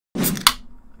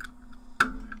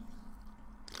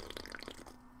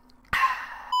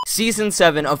Season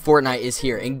 7 of Fortnite is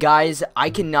here, and guys, I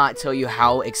cannot tell you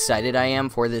how excited I am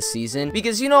for this season,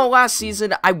 because, you know, last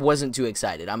season, I wasn't too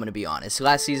excited, I'm gonna be honest.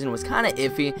 Last season was kind of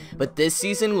iffy, but this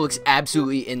season looks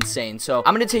absolutely insane. So,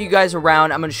 I'm gonna take you guys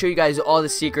around, I'm gonna show you guys all the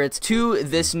secrets to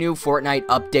this new Fortnite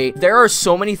update. There are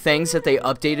so many things that they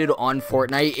updated on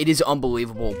Fortnite, it is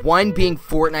unbelievable. One being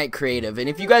Fortnite Creative, and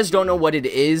if you guys don't know what it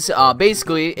is,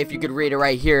 basically, if you could read it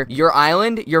right here, your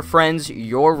island, your friends,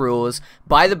 your rules,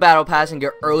 buy the battle pass and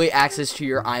get early access to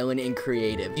your island in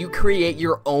creative. You create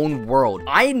your own world.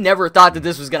 I never thought that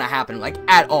this was gonna happen, like,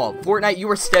 at all. Fortnite, you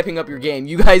are stepping up your game.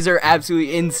 You guys are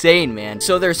absolutely insane, man.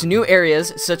 So there's new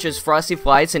areas such as Frosty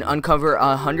Flights and uncover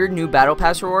 100 new battle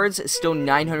pass rewards, still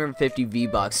 950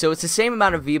 V-Bucks. So it's the same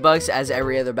amount of V-Bucks as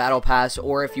every other battle pass,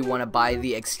 or if you want to buy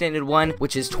the extended one,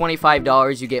 which is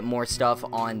 $25, you get more stuff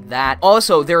on that.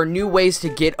 Also, there are new ways to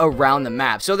get around the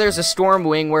map. So there's a storm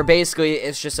wing where basically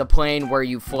it's just a plane where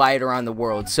you fly it around the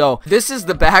world. So this is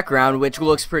the background, which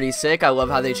looks pretty sick. I love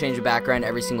how they change the background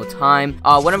every single time.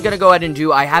 What I'm gonna go ahead and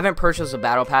do, I haven't purchased a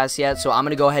battle pass yet, so I'm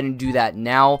gonna go ahead and do that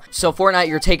now. So Fortnite,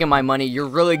 you're taking my money. You're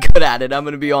really good at it, I'm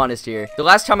gonna be honest here. The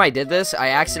last time I did this, I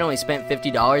accidentally spent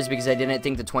 $50 because I didn't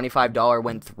think the $25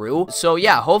 went through. So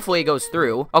yeah, hopefully it goes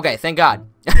through. Okay, thank God.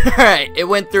 Alright, it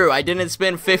went through. I didn't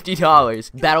spend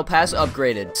 $50. Battle Pass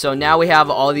upgraded. So now we have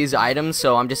all these items,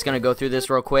 so I'm just gonna go through this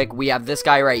real quick. We have this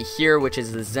guy right here, which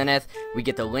is the Zenith. We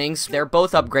get the links. They're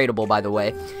both upgradable, by the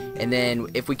way. And then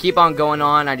if we keep on going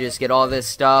on, I just get all this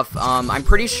stuff. I'm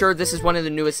pretty sure this is one of the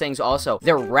newest things also.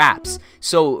 They're wraps.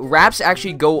 So wraps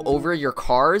actually go over your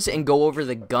cars and go over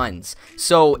the guns.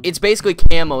 So it's basically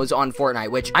camos on Fortnite,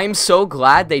 which I'm so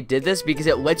glad they did this because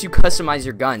it lets you customize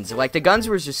your guns. Like, the guns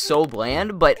were just so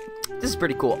bland, but this is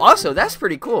pretty cool. Also, that's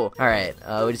pretty cool. Alright,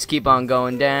 we just keep on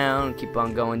going down, keep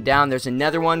on going down. There's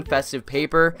another one, festive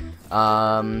paper.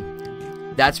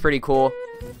 That's pretty cool.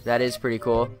 That is pretty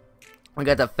cool. We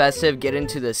got the festive, get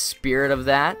into the spirit of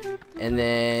that. And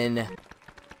then,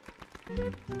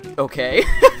 okay.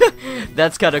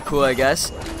 That's kind of cool, I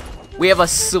guess. We have a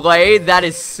sleigh. That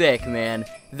is sick, man.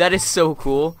 That is so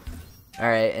cool.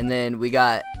 Alright, and then we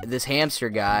got this hamster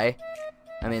guy.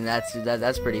 I mean,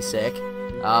 that's pretty sick.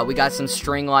 We got some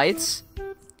string lights.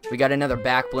 We got another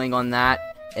back bling on that.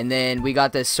 And then we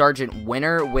got this Sergeant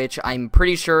Winter, which I'm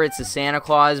pretty sure it's a Santa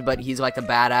Claus, but he's like the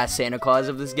badass Santa Claus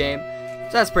of this game.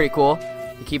 So that's pretty cool.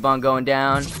 We keep on going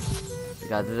down. We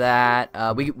got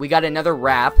that. We got another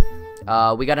wrap.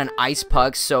 We got an ice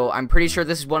puck, so I'm pretty sure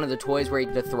this is one of the toys where you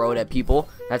get to throw it at people.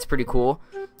 That's pretty cool.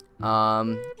 We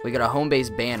got a home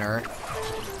base banner.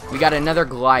 We got another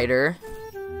glider.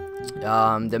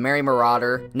 The Merry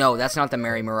Marauder. No, that's not the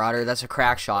Merry Marauder. That's a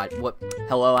crack shot. What?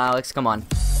 Hello, Alex. Come on.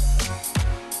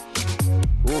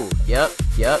 Ooh, yep.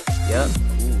 Ooh,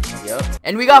 yep.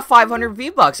 And we got 500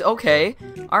 V-Bucks. Okay.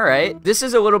 Alright. This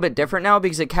is a little bit different now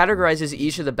because it categorizes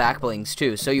each of the back blings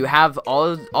too. So you have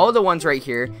all of the ones right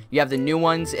here. You have the new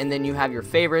ones, and then you have your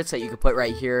favorites that you could put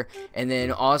right here. And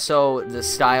then also the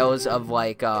styles of,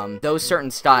 like, those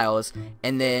certain styles.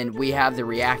 And then we have the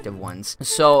reactive ones.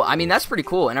 So, I mean, that's pretty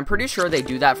cool. And I'm pretty sure they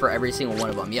do that for every single one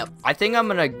of them. Yep. I think I'm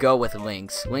gonna go with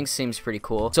Lynx. Lynx seems pretty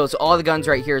cool. So it's all the guns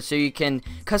right here, so you can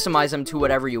customize them to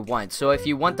whatever you want. So if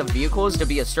you want the vehicles to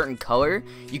be a certain color,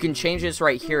 you can change this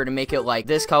right here to make it like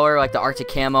this color, like the Arctic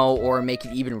camo, or make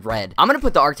it even red. I'm gonna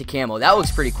put the Arctic camo. That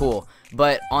looks pretty cool.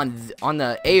 But on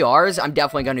the ARs, I'm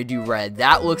definitely gonna do red.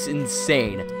 That looks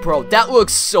insane. Bro, that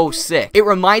looks so sick. It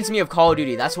reminds me of Call of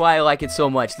Duty. That's why I like it so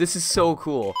much. This is so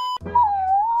cool.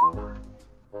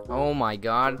 Oh my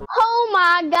god. Oh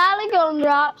my god, the gun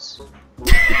drops.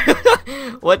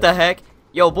 What the heck?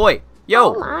 Yo, boy.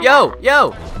 Yo, Oh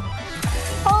yo.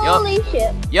 Holy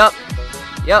shit. Yep.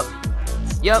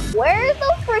 Where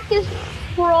the frick is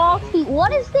Frosty?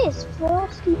 What is this?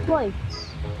 Frosty Flights.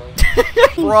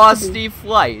 Frosty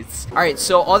Flights. Alright,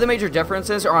 so all the major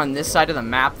differences are on this side of the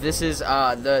map. This is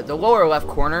the lower left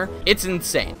corner. It's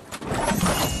insane.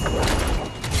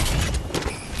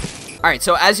 Alright,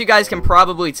 so as you guys can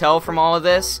probably tell from all of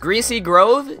this, Greasy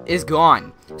Grove is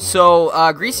gone.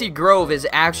 So, Greasy Grove is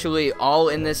actually all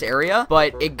in this area,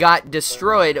 but it got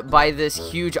destroyed by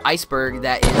this huge iceberg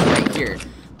that is right here.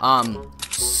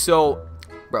 So,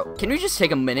 bro, can we just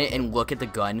take a minute and look at the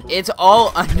gun? It's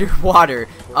all underwater.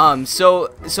 So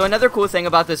another cool thing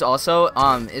about this also,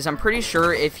 is I'm pretty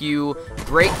sure if you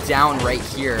break down right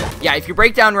here, yeah, if you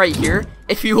break down right here,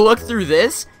 if you look through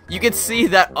this, you can see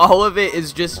that all of it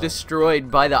is just destroyed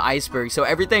by the iceberg. So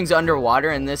everything's underwater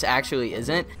and this actually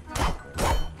isn't.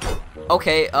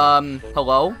 Okay,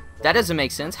 hello? That doesn't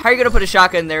make sense. How are you gonna put a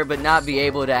shotgun there but not be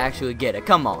able to actually get it?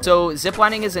 Come on. So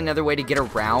ziplining is another way to get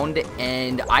around,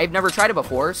 and I've never tried it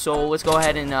before, so let's go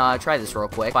ahead and try this real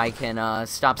quick. If I can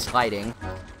stop sliding.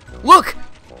 Look!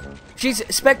 She's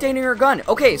spectating her gun.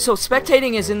 Okay, so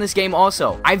spectating is in this game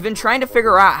also. I've been trying to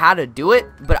figure out how to do it,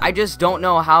 but I just don't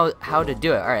know how to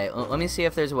do it. Alright, let me see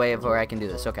if there's a way of where I can do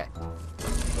this. Okay.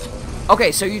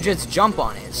 Okay, so you just jump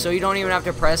on it. So you don't even have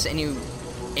to press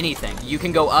anything. You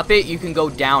can go up it, you can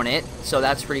go down it. So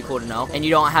that's pretty cool to know. And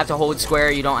you don't have to hold square.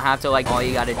 You don't have to, like, all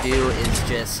you gotta do is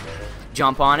just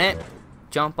jump on it.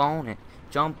 Jump on it.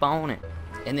 Jump on it.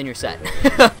 And then you're set.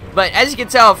 But as you can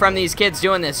tell from these kids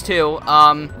doing this too,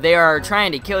 they are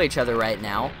trying to kill each other right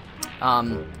now.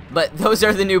 But those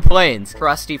are the new planes.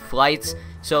 Frosty Flights.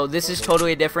 So this is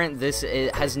totally different. This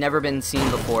has never been seen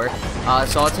before.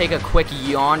 So I'll take a quick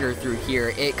yonder through here.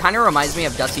 It kind of reminds me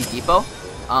of Dusty Depot.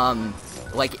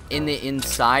 Like in the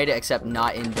inside, except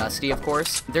not in Dusty, of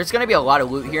course. There's going to be a lot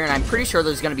of loot here, and I'm pretty sure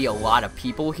there's going to be a lot of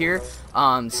people here,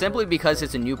 simply because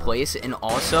it's a new place, and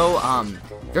also,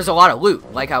 there's a lot of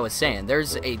loot, like I was saying.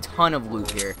 There's a ton of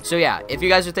loot here. So yeah, if you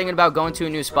guys are thinking about going to a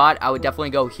new spot, I would definitely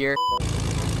go here.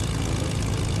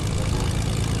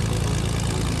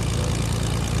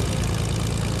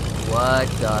 What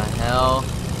the hell?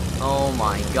 Oh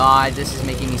my god, this is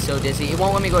making me so dizzy. It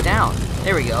won't let me go down.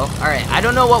 There we go. Alright, I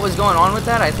don't know what was going on with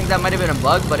that. I think that might have been a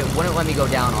bug, but it wouldn't let me go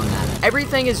down on that.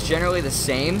 Everything is generally the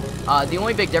same. The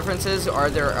only big differences are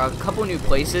there are a couple new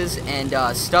places, and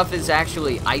stuff is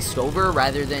actually iced over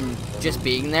rather than just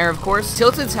being there, of course.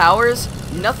 Tilted Towers,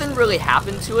 nothing really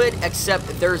happened to it, except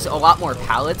there's a lot more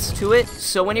pallets to it.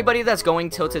 So anybody that's going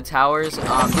Tilted Towers,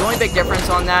 the only big difference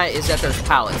on that is that there's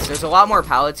pallets. There's a lot more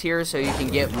pallets here, so you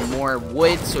can get more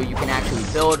wood, so you can actually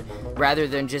build, rather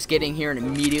than just getting here and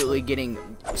immediately getting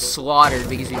slaughtered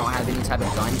because you don't have any type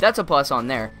of gun. That's a plus on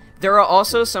there. There are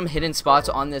also some hidden spots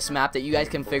on this map that you guys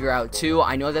can figure out too.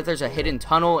 I know that there's a hidden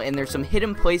tunnel and there's some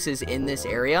hidden places in this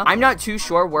area. I'm not too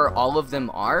sure where all of them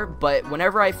are, but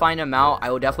whenever I find them out, I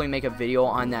will definitely make a video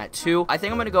on that too. I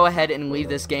think I'm going to go ahead and leave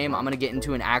this game. I'm going to get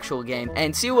into an actual game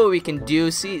and see what we can do,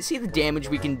 see the damage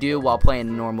we can do while playing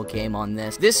a normal game on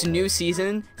this. This new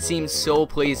season seems so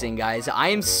pleasing, guys. I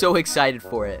am so excited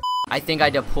for it. I think I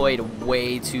deployed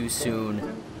way too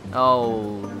soon.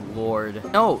 Oh, Lord.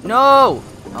 No, no!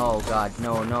 Oh, God.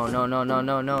 No, no, no, no, no,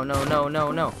 no, no, no, no,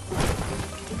 no, no.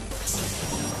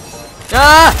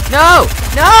 Ah! No!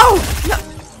 No! No!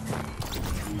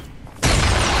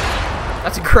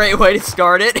 That's a great way to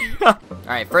start it.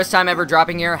 Alright, first time ever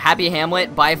dropping here. Happy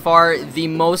Hamlet, by far the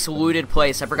most looted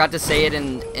place. I forgot to say it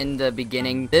in the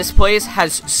beginning. This place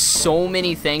has so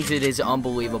many things, it is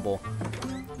unbelievable.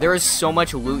 There is so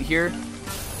much loot here.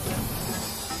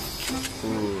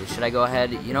 Ooh, should I go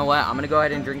ahead? You know what? I'm gonna go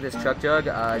ahead and drink this truck jug,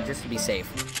 just to be safe.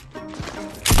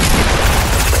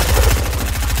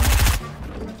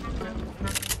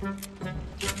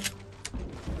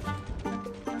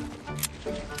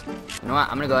 You know what?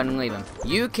 I'm gonna go ahead and leave him.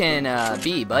 You can,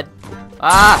 be, bud.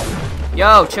 Ah!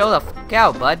 Yo, chill the fuck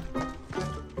out, bud.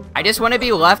 I just want to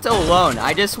be left alone.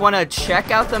 I just want to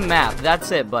check out the map. That's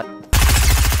it, bud.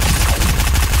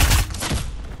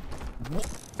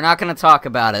 We're not gonna talk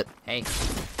about it. Hey.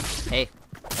 Hey.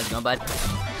 How's it going, bud?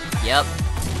 Yep.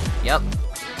 Yep.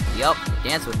 Yep.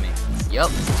 Dance with me. Yep.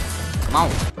 Come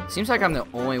on. Seems like I'm the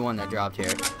only one that dropped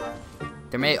here.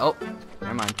 There may... Oh.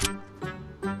 Never mind.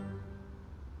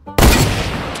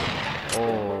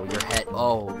 Oh, your head.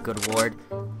 Oh, good lord.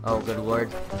 Oh, good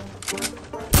lord.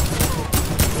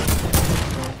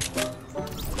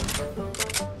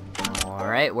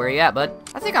 Alright, where are you at, bud?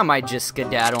 I think I might just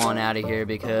skedaddle on out of here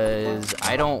because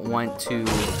I don't want to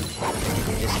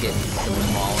just get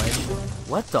demolished.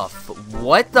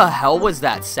 What the hell was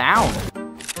that sound?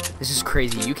 This is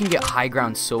crazy. You can get high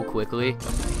ground so quickly.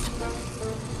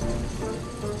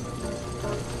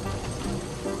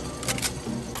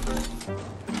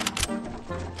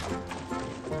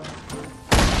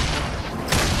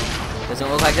 Doesn't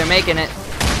look like they're making it.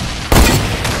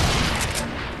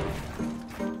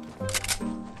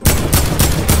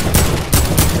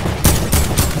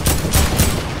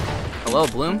 Hello,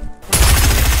 Bloom.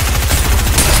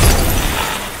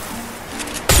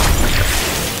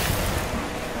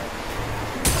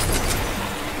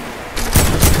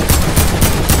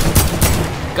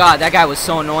 God, that guy was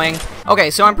so annoying.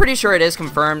 Okay, so I'm pretty sure it is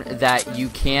confirmed that you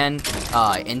can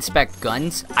inspect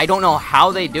guns. I don't know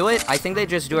how they do it. I think they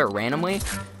just do it randomly.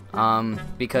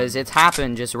 Because it's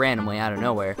happened just randomly out of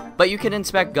nowhere. But you can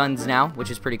inspect guns now,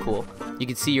 which is pretty cool. You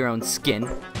can see your own skin.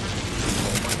 Oh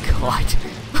my god.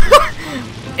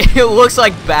 It looks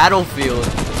like Battlefield.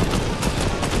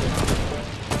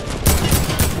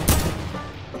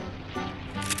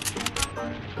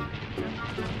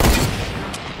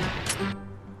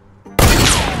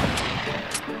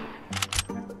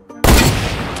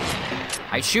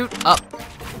 shoot up.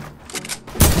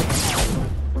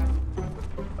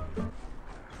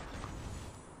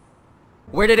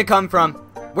 Where did it come from?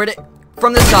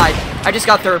 From the side. I just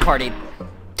got third partied.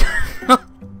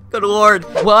 Good lord.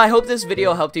 Well, I hope this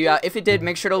video helped you out. If it did,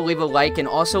 make sure to leave a like and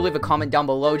also leave a comment down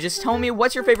below. Just tell me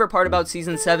what's your favorite part about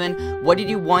Season 7. What did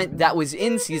you want that was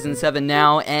in Season 7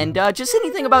 now? And just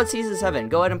anything about Season 7.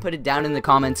 Go ahead and put it down in the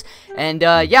comments. And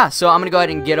yeah, so I'm going to go ahead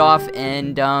and get off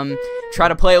and try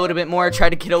to play a little bit more. Try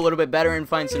to get a little bit better and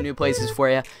find some new places for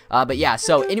you. But yeah,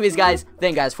 so anyways, guys,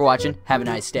 thank you guys for watching. Have a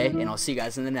nice day, and I'll see you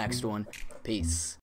guys in the next one. Peace.